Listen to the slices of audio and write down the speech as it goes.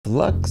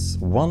Flux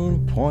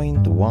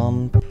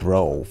 1.1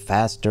 Pro,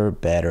 faster,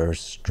 better,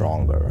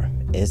 stronger.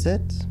 Is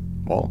it?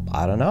 Well,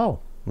 I don't know.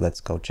 Let's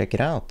go check it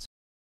out.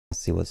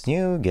 Let's see what's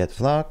new, get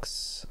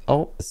Flux.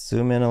 Oh,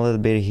 zoom in a little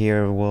bit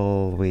here.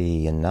 We'll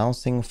be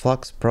announcing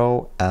Flux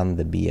Pro and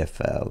the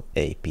BFL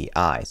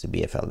API. So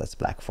BFL, that's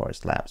Black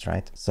Forest Labs,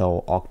 right?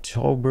 So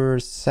October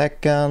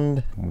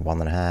 2nd,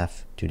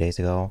 2 days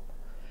ago.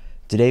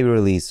 Today we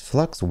released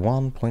Flux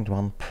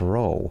 1.1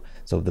 Pro.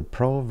 So the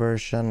Pro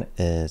version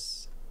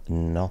is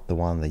not the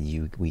one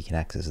that we can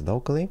access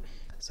locally.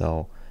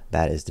 So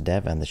that is the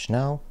dev and the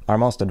Schnell. Our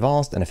most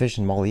advanced and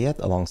efficient model yet,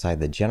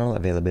 alongside the general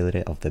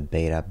availability of the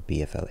beta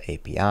BFL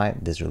API.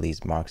 This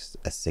release marks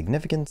a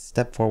significant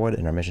step forward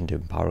in our mission to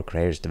empower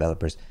creators,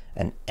 developers,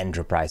 and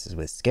enterprises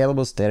with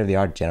scalable,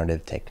 state-of-the-art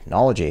generative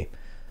technology.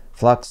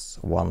 Flux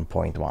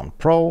 1.1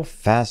 Pro,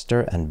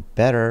 faster and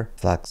better.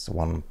 Flux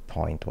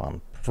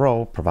 1.1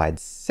 Pro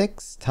provides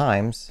 6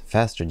 times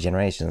faster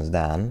generations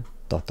than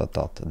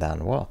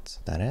than what?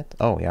 Than it?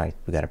 Oh, yeah,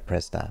 we gotta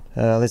press that.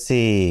 Let's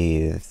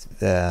see.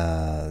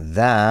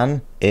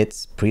 Than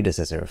its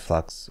predecessor,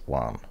 Flux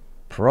 1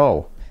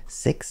 Pro.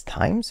 6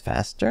 times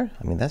faster?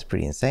 I mean, that's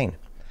pretty insane.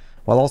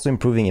 While also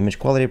improving image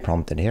quality,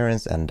 prompt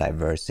adherence, and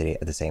diversity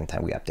at the same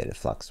time, we updated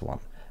Flux 1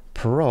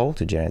 Pro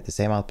to generate the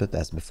same output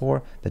as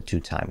before, but 2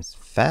 times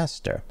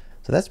faster.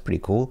 So that's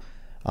pretty cool.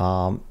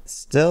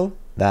 Still,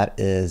 that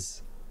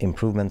is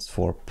improvements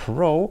for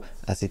Pro,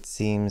 as it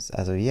seems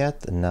as of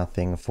yet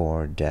nothing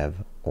for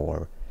Dev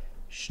or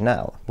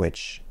Schnell,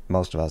 which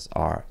most of us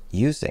are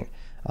using.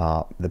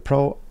 The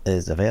Pro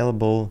is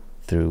available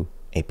through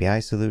API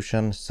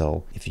solution,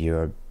 so if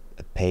you're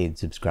a paid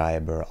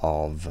subscriber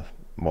of,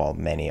 well,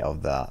 many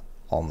of the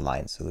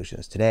online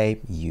solutions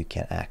today, you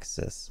can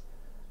access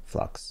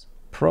Flux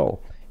Pro.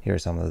 Here are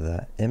some of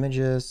the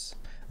images.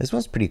 This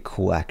one's pretty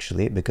cool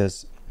actually,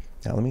 because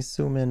now let me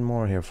zoom in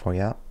more here for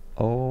you.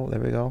 Oh, there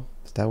we go.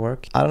 Does that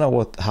work? I don't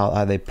know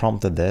how they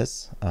prompted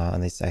this,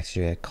 and it's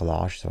actually a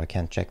collage, so I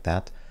can't check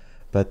that.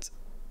 But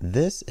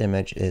this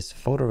image is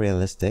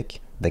photorealistic.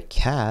 The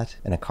cat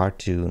in a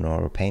cartoon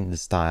or painted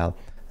style,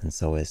 and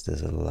so is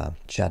this little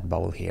chat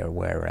bubble here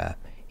where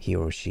he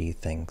or she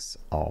thinks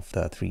of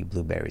the 3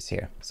 blueberries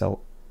here.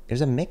 So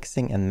there's a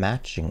mixing and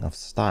matching of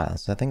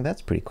styles, so I think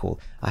that's pretty cool.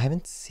 I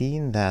haven't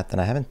seen that, and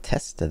I haven't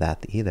tested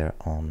that either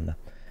on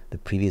the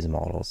previous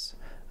models.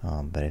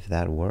 But if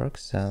that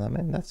works, I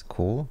mean, that's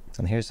cool.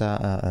 And here's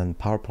a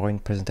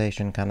PowerPoint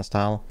presentation kind of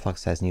style.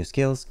 Flux has new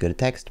skills, good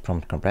text,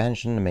 prompt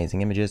comprehension,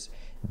 amazing images,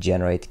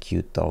 generate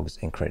cute dogs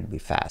incredibly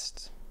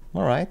fast.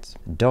 All right,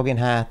 dog in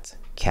hat,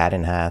 cat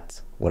in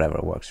hat,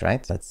 whatever works,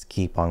 right? Let's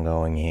keep on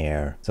going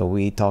here. So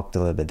we talked a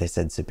little bit, they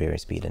said superior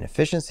speed and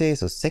efficiency.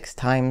 So 6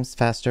 times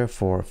faster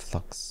for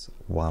Flux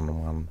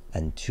 1.1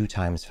 and 2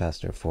 times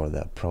faster for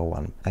the Pro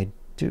one. I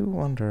do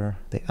wonder,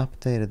 they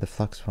updated the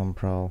Flux 1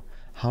 Pro.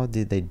 How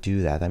did they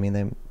do that? I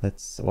mean,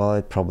 well,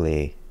 it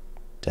probably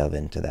delve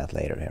into that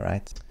later here,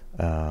 right?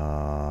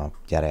 Yada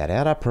yada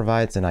yada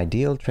provides an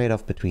ideal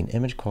trade-off between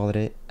image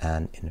quality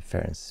and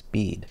inference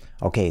speed.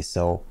 Okay,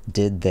 so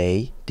did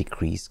they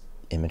decrease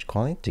image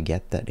quality to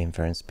get that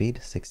inference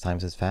speed 6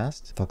 times as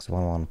fast? Flux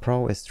 1.1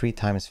 Pro is 3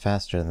 times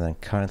faster than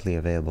currently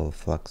available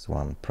Flux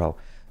 1 Pro.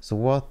 So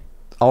what?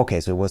 Okay,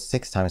 so it was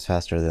 6 times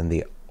faster than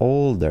the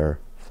older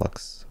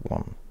Flux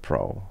 1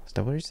 Pro. Is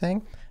that what you're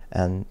saying?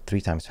 And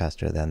 3 times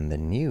faster than the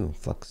new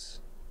Flux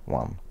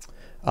 1.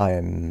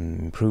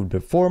 Improved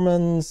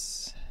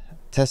performance,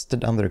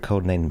 tested under the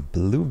codename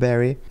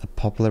Blueberry, a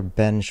popular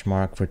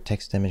benchmark for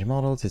text-to-image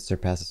models. It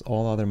surpasses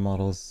all other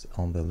models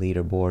on the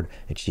leaderboard,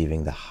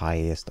 achieving the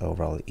highest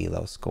overall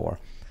ELO score.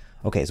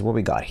 Okay, so what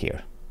we got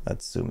here?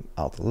 Let's zoom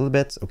out a little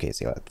bit. Okay,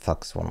 so you got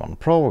Flux 1.1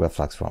 Pro, we got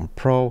Flux 1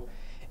 Pro.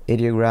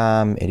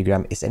 Ideogram,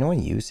 is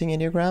anyone using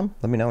Ideogram?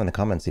 Let me know in the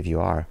comments if you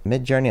are.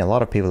 Midjourney, a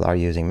lot of people are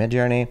using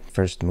Midjourney.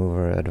 First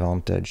mover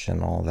advantage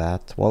and all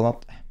that.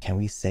 Well, can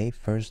we say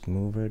first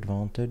mover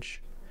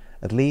advantage?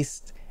 At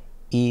least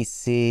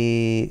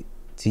easy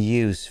to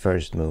use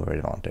first mover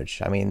advantage.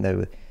 I mean,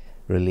 they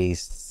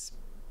released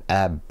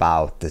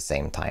about the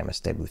same time as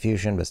Stable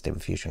Diffusion, but Stable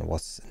Diffusion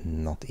was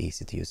not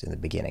easy to use in the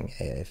beginning,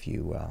 if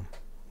you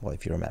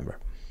remember.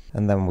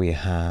 And then we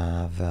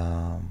have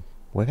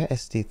we have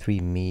SD3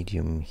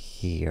 medium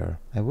here.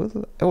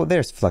 Oh,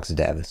 there's Flux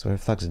Dev. So we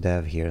have Flux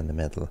Dev here in the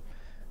middle.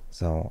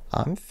 So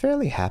I'm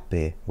fairly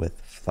happy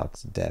with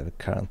Flux Dev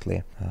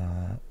currently.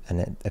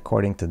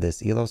 According to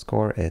this ELO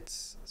score,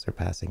 it's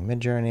surpassing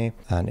Midjourney.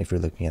 And if you're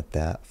looking at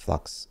the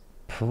Flux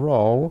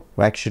Pro,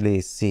 we're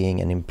actually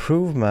seeing an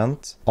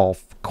improvement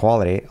of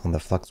quality on the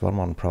Flux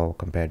 1.1 Pro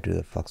compared to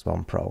the Flux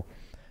 1 Pro.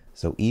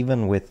 So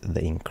even with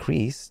the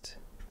increased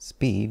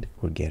speed,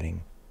 we're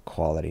getting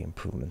quality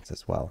improvements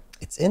as well.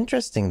 It's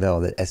interesting though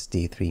that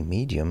SD3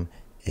 medium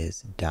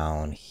is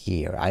down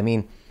here. I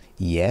mean,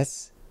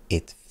 yes,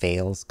 it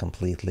fails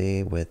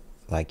completely with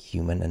like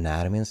human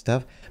anatomy and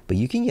stuff, but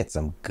you can get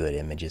some good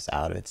images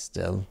out of it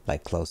still,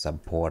 like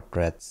close-up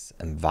portraits,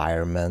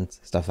 environment,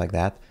 stuff like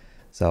that.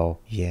 So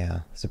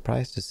yeah,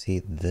 surprised to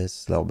see this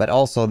slow, but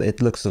also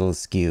it looks a little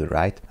skewed,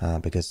 right?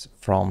 Because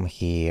from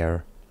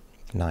here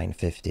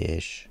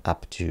 950-ish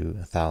up to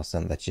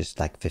 1000. That's just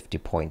like 50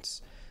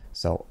 points.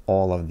 So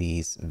all of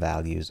these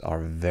values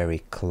are very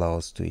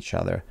close to each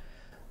other.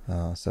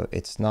 So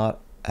it's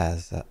not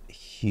as a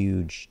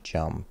huge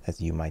jump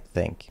as you might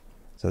think.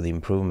 So the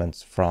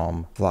improvements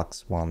from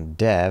Flux 1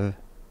 Dev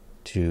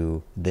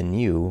to the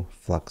new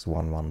Flux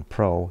 1.1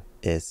 Pro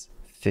is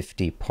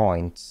 50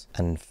 points,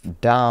 and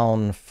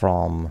down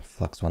from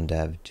Flux 1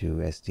 Dev to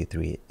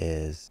SD3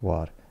 is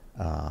what?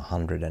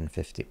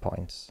 150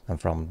 points,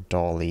 and from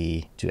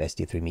Dolly to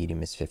SD3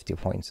 Medium is 50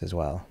 points as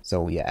well.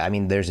 So yeah, I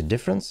mean, there's a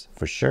difference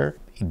for sure.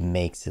 It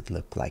makes it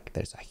look like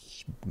there's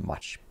a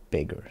much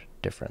bigger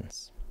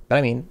difference. But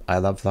I mean, I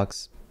love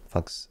Flux.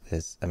 Flux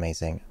is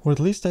amazing. Or at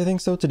least I think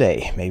so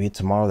today. Maybe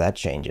tomorrow that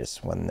changes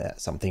when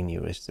something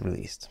new is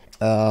released.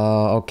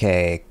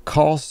 Okay,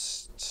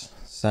 cost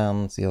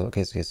sounds...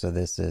 Okay, so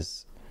this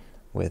is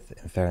with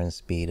inference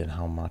speed and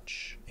how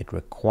much it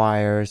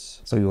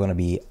requires. So you want to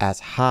be as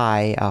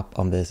high up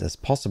on this as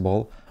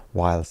possible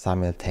while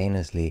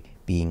simultaneously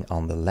being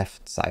on the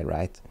left side,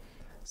 right?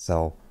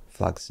 So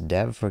Flux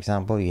Dev, for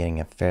example, you're getting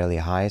a fairly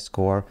high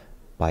score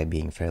by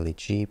being fairly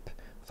cheap.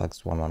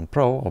 Flux 1.1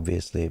 Pro,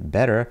 obviously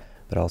better,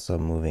 but also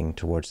moving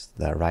towards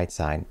the right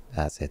side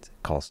as it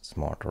costs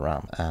more to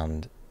run.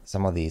 And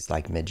some of these,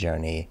 like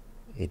Midjourney,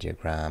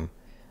 Ideogram,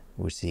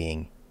 we're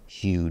seeing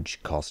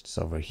huge costs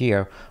over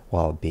here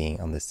while being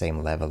on the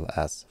same level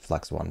as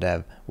Flux 1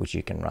 Dev, which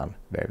you can run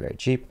very, very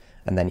cheap.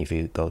 And then if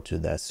you go to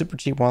the super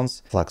cheap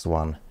ones, Flux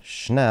 1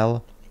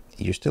 Schnell,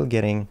 you're still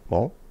getting,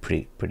 well,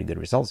 pretty good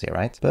results here,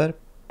 right? But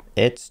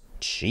it's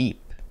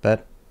cheap.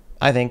 But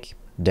I think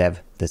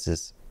Dev, this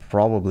is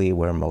probably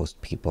where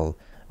most people,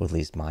 or at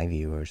least my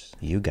viewers,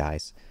 you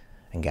guys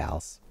and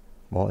gals,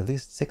 well, at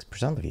least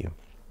 6% of you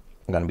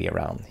are gonna be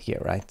around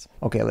here, right?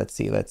 Okay, let's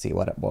see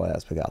what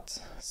else we got.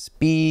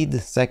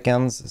 Speed,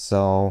 seconds.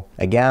 So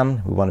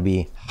again, we want to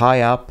be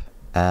high up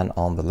and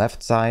on the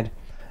left side,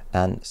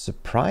 and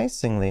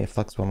surprisingly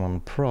Flux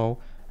 1.1 Pro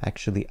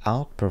actually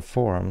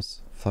outperforms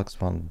Flux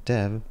 1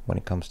 Dev when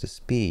it comes to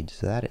speed.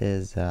 So that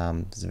is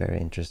very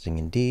interesting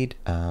indeed.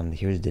 And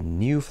here's the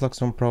new Flux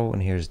 1 Pro,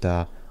 and here's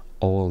the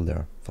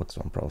older Flux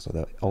 1 Pro. So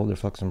the older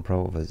Flux 1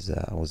 Pro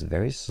was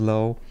very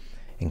slow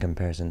in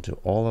comparison to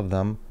all of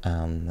them,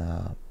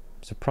 and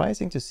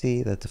surprising to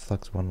see that the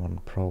Flux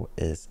 1.1 Pro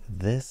is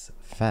this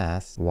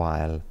fast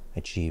while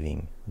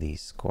achieving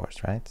these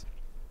scores, right?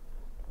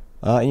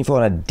 And if you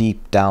want to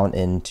deep down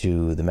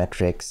into the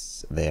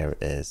metrics, there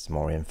is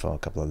more info, a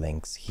couple of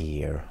links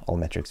here. All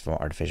metrics from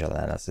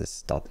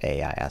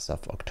artificialanalysis.ai as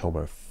of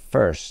October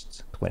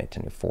 1st,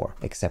 2024,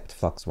 except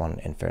Flux 1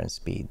 inference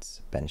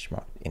speeds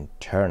benchmarked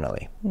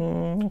internally.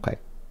 Okay.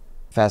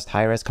 Fast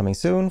high-res coming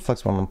soon.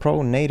 Flux 1.1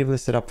 Pro natively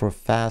set up for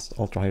fast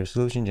ultra-high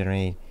resolution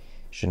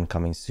generation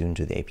coming soon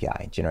to the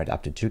API. Generate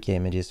up to 2K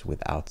images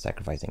without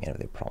sacrificing any of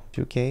the prompt.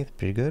 2K,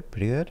 pretty good.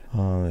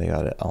 They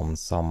got it on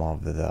some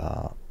of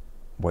the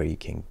where you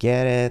can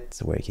get it,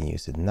 where you can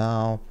use it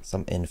now.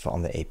 Some info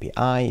on the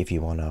API if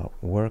you want to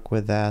work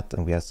with that,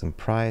 and we have some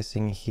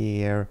pricing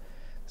here.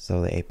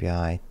 So the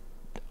API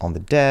on the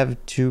Dev,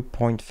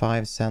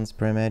 2.5 cents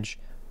per image.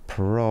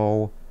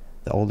 Pro,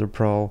 the older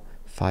Pro,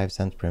 5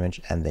 cents per image,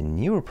 and the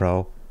newer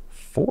Pro,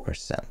 4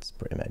 cents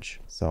per image.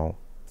 So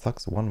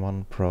Flux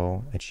 1.1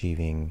 Pro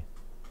achieving,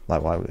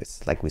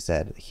 like we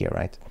said here,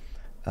 right?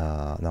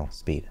 No,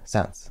 speed,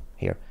 cents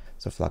here.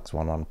 So Flux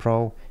 1.1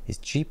 Pro is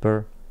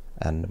cheaper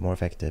and more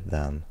effective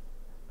than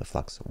the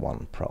Flux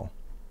 1 Pro,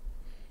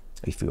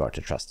 if we are to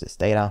trust this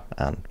data,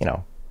 and you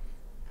know,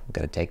 we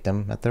gotta take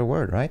them at their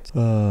word, right?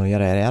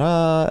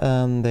 Yada,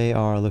 and they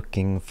are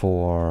looking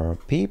for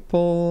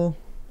people.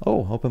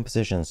 Oh, open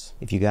positions.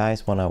 If you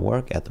guys want to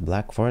work at the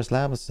Black Forest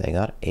Labs, they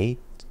got 8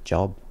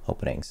 job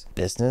openings.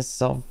 Business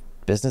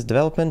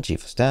development,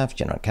 chief of staff,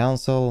 general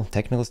counsel,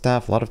 technical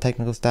staff, a lot of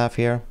technical staff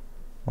here.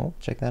 Oh,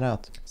 check that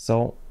out.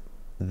 So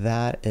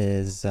that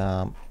is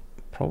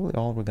probably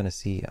all we're gonna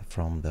see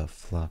from the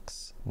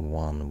Flux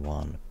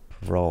 1.1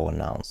 Pro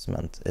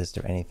announcement. Is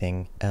there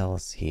anything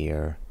else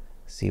here?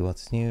 See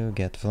what's new,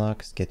 get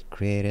Flux, get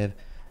creative.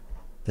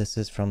 This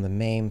is from the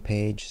main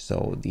page,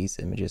 so these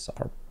images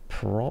are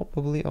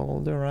probably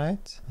older,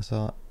 right? I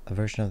saw a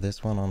version of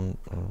this one on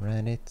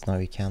Reddit. No,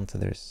 you can't.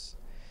 There's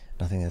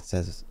nothing that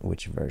says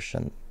which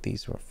version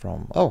these were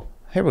from. Oh,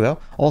 here we go.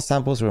 All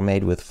samples were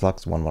made with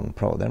Flux 1.1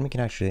 Pro. Then we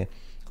can actually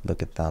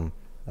look at them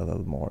a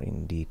little more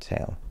in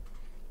detail.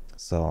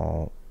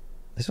 So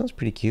this one's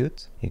pretty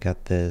cute. You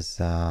got this,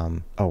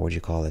 oh, what'd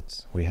you call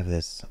it? We have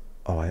this,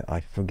 oh, I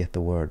forget the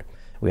word.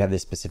 We have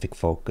this specific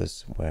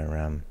focus where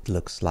it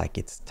looks like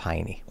it's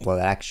tiny. Well,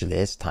 it actually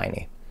is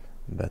tiny,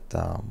 but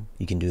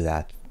you can do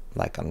that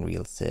like on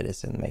real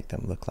cities and make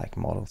them look like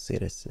model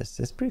cities.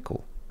 It's pretty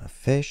cool. A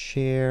fish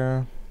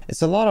here.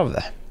 It's a lot of,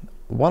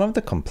 one of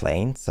the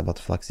complaints about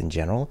Flux in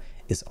general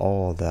is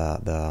all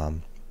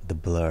the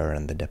blur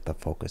and the depth of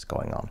focus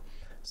going on.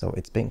 So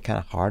it's been kind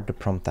of hard to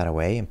prompt that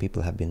away, and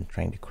people have been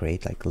trying to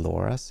create like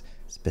LoRa's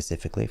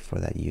specifically for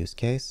that use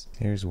case.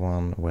 Here's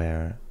one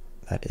where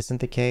that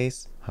isn't the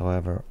case.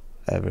 However,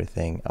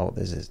 everything. Oh,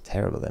 this is a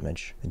terrible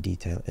image. The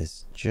detail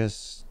is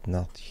just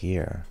not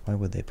here. Why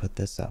would they put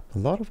this up? A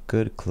lot of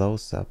good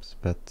close-ups,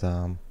 but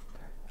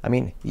I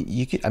mean,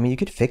 you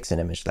could fix an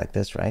image like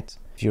this, right?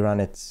 If you run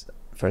it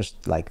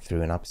first like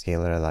through an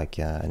upscaler, like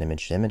an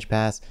image to image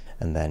pass,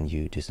 and then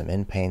you do some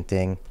in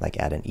painting, like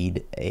add an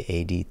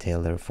a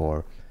detailer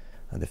for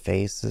the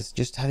faces,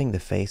 just having the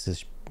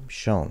faces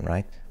shown,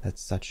 right?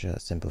 That's such a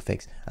simple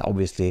fix.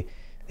 Obviously,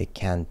 they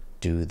can't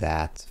do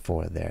that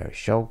for their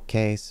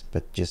showcase,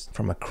 but just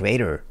from a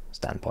creator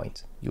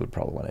standpoint, you would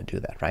probably want to do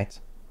that, right?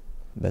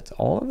 But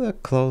all of the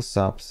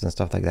close-ups and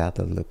stuff like that,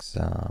 that looks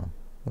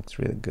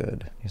really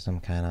good. Here's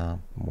some kind of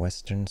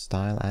Western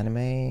style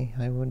anime,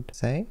 I would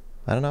say.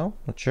 I don't know,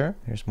 not sure.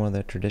 Here's more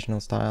the traditional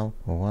style.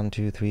 1,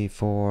 2, 3,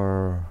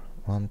 4.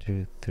 1,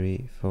 2,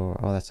 3, 4.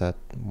 Oh, that's a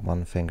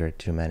one finger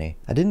too many.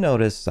 I did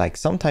notice, like,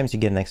 sometimes you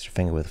get an extra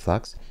finger with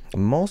Flux.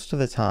 Most of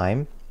the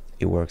time,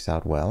 it works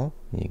out well.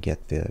 You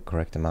get the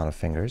correct amount of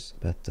fingers,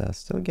 but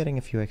still getting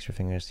a few extra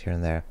fingers here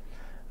and there.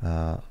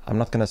 I'm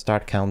not gonna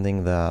start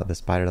counting the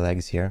spider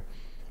legs here,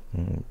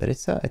 but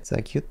it's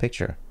a cute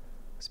picture.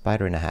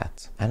 Spider in a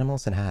hat.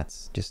 Animals and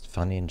hats, just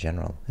funny in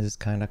general. This is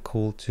kind of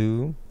cool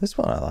too. This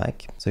one I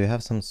like. So you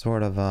have some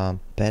sort of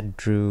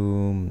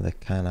bedroom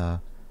that kind of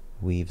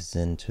weaves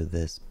into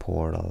this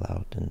portal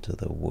out into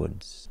the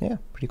woods. Yeah,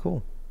 pretty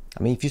cool.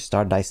 I mean, if you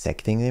start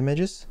dissecting the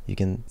images, you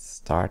can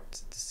start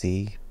to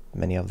see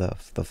many of the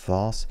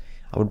flaws.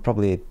 I would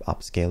probably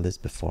upscale this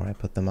before I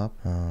put them up.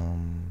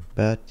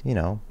 But, you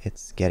know,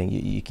 it's getting...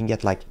 You can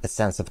get, like, a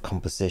sense of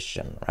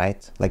composition,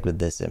 right? Like with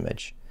this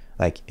image.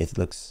 Like, it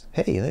looks...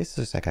 Hey, this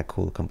looks like a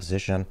cool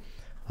composition.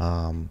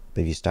 But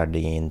if you start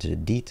digging into the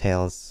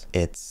details,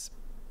 it's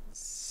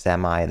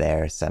semi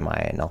there,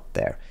 semi not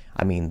there.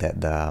 I mean,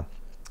 the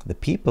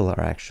people are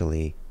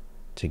actually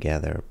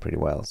together pretty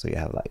well. So you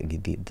have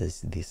like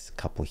this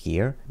couple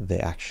here, they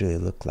actually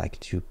look like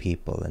two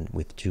people and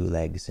with two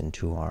legs and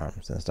two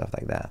arms and stuff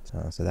like that.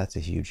 So that's a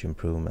huge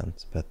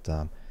improvement.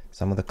 But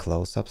some of the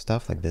close-up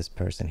stuff, like this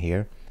person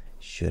here,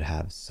 should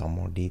have some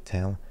more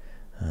detail.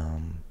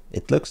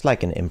 It looks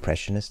like an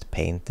impressionist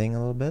painting a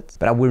little bit,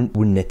 but we're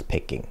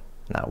nitpicking.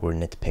 Now we're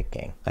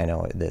nitpicking. I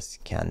know this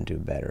can do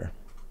better.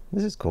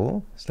 This is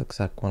cool. This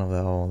looks like one of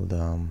the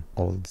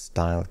old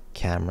style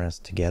cameras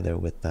together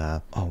with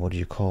the, oh, what do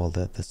you call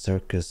the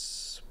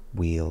circus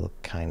wheel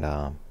kind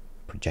of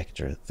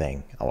projector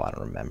thing. Oh, I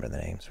don't remember the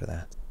names for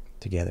that.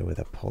 Together with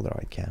a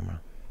Polaroid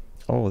camera.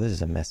 Oh, this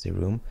is a messy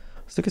room.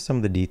 Let's look at some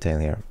of the detail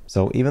here.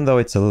 So even though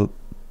it's a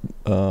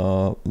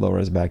little lower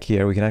as back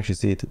here, we can actually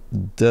see it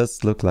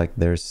does look like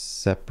there's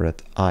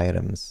separate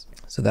items.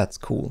 So that's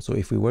cool. So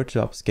if we were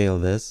to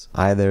upscale this,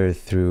 either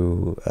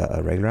through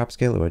a regular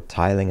upscale or a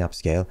tiling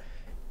upscale,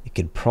 it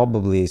could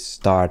probably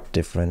start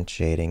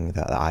differentiating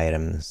the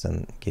items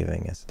and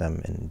giving us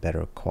them in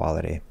better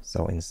quality.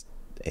 So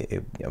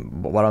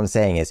what I'm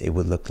saying is it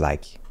would look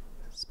like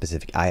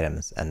specific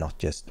items and not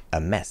just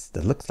a mess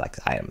that looks like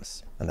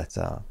items. And it's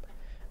a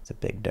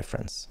big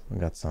difference.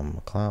 We've got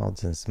some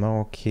clouds and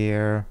smoke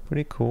here.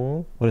 Pretty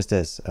cool. What is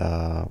this?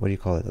 What do you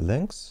call it? A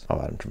lynx? Oh,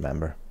 I don't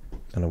remember.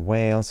 And a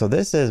whale. So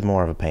this is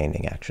more of a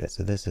painting actually.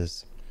 So this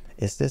is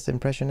this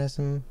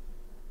impressionism?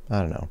 I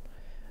don't know.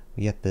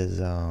 We get this,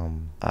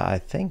 I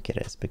think it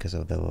is because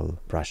of the little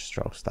brush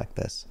strokes like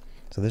this.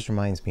 So this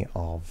reminds me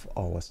of,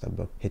 oh, what's that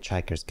book?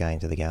 Hitchhiker's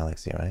Guide to the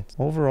Galaxy, right?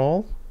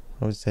 Overall,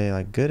 I would say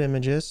like good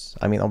images.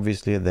 I mean,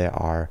 obviously they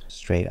are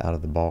straight out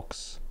of the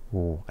box.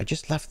 Ooh, I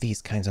just love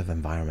these kinds of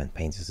environment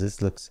paints.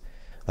 This looks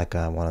like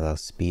one of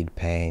those speed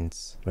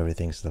paints where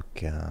everything's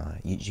look,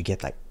 you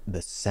get like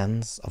the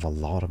sense of a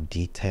lot of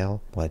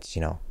detail, but it's,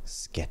 you know,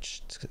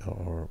 sketched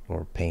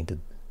or painted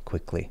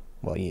quickly.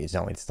 Well, you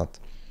know, it's not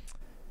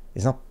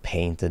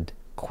painted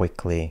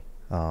quickly,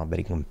 but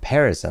in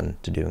comparison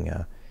to doing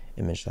a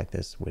image like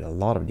this with a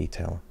lot of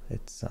detail,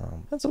 it's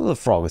a little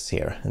frogs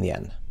here in the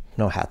end.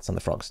 No hats on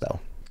the frogs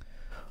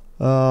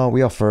though.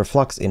 We offer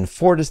Flux in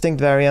 4 distinct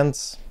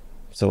variants,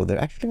 so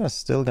they're actually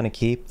still gonna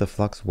keep the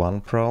Flux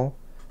 1 Pro.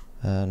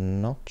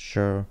 Not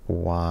sure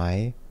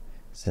why,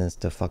 since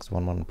the Flux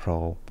 1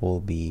 Pro will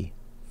be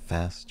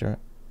faster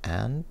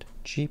and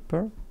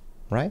cheaper,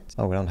 right?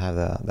 Oh, we don't have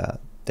the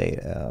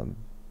data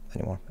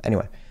anymore.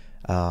 Anyway,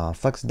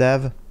 Flux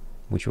Dev,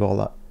 which we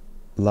all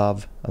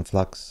love, and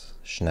Flux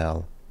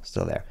Schnell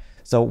still there.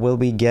 So will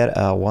we get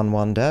a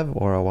 1.1 Dev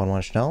or a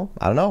 1.1 Schnell?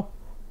 I don't know.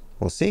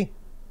 We'll see.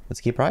 Let's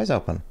keep our eyes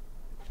open.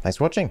 Thanks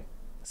for watching.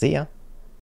 See ya.